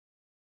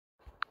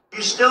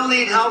You still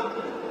need help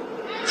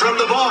from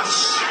the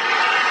boss.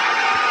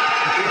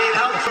 You need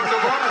help from the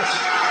boss.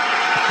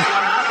 That's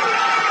what happened.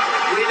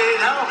 We need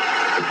help.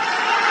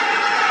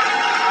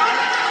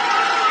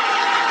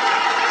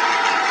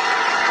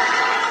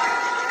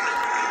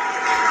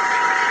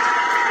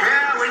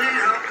 Yeah, we need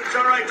help. It's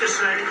all right to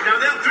say. Now,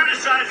 they'll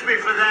criticize me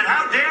for that.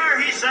 How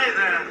dare he say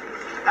that?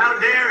 How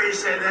dare he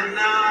say that?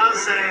 No, I'll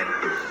say it.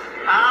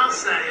 I'll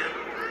say it.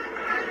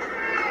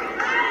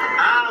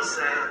 I'll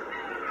say it.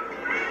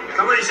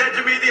 Somebody said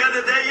to me the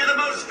other day, "You're the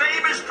most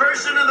famous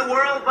person in the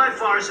world by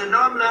far." I said, "No,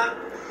 I'm not.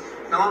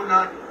 No, I'm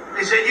not."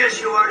 They said, "Yes,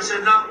 you are." I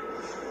said, "No."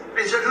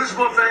 They said, "Who's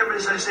more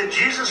famous?" I said,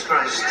 "Jesus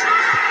Christ."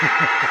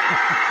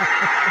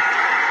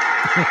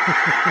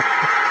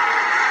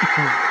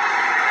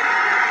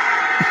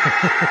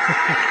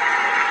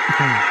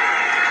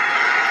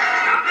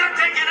 I'm not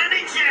taking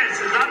any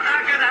chances. I'm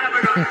not going to have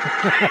an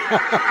argument.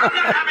 I'm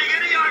not having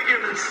any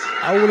arguments.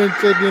 I wouldn't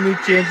take any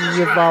chances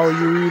if I were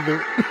you either.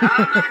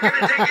 I'm not going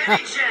to take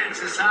any chances.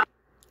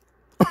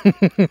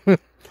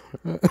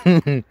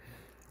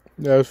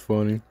 That's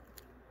funny.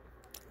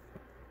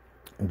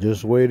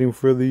 Just waiting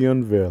for the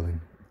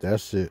unveiling.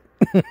 That's it.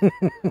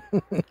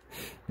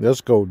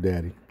 Let's go,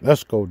 Daddy.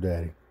 Let's go,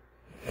 Daddy.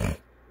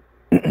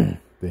 The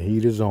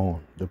heat is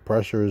on. The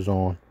pressure is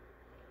on.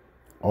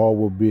 All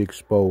will be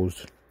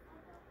exposed.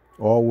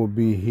 All will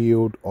be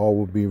healed. All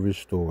will be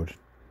restored.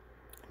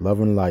 Love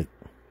and light.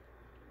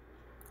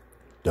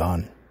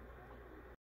 Done.